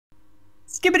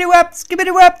Skibbity wop,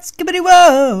 skibbity wop, skibbity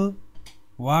whoa.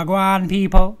 Wagwan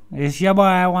people, it's your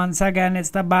boy once again, it's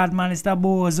the bad man, it's the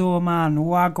bozo man,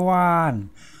 wagwan.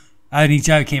 Only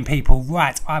joking people,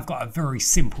 right, I've got a very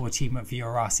simple achievement for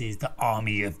your asses, the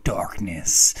Army of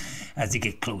Darkness. As we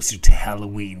get closer to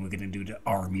Halloween, we're going to do the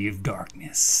Army of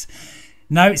Darkness.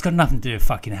 No, it's got nothing to do with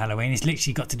fucking Halloween, it's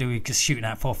literally got to do with just shooting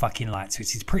out 4 fucking lights,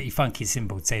 which is pretty funky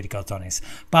simple to say the God's honest.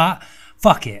 But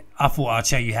fuck it, I thought I'd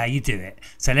show you how you do it.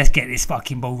 So let's get this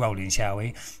fucking ball rolling, shall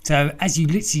we? So as you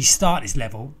literally start this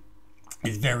level,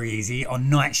 it's very easy. On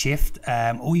night shift,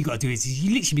 all you got to do is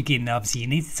you literally begin, obviously you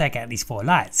need to take out these 4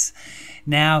 lights.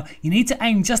 Now you need to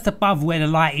aim just above where the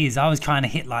light is. I was kind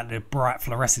of hit like the bright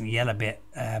fluorescent yellow bit,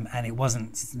 and it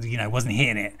wasn't, wasn't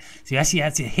hitting it. So you actually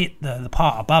had to hit the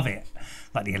part above it,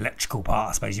 like the electrical part,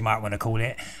 I suppose you might want to call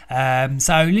it.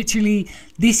 So literally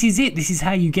this is it. This is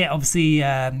how you get, obviously,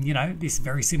 this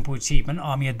very simple achievement,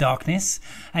 Army of Darkness,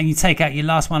 and you take out your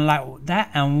last one like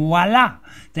that, and voila,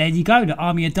 there you go, the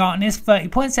Army of Darkness. 30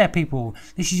 points there, people.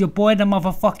 This is your boy, the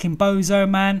motherfucking bozo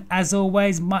man. As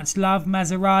always, much love,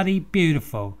 Maserati,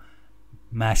 beautiful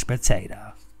mashed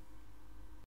potato.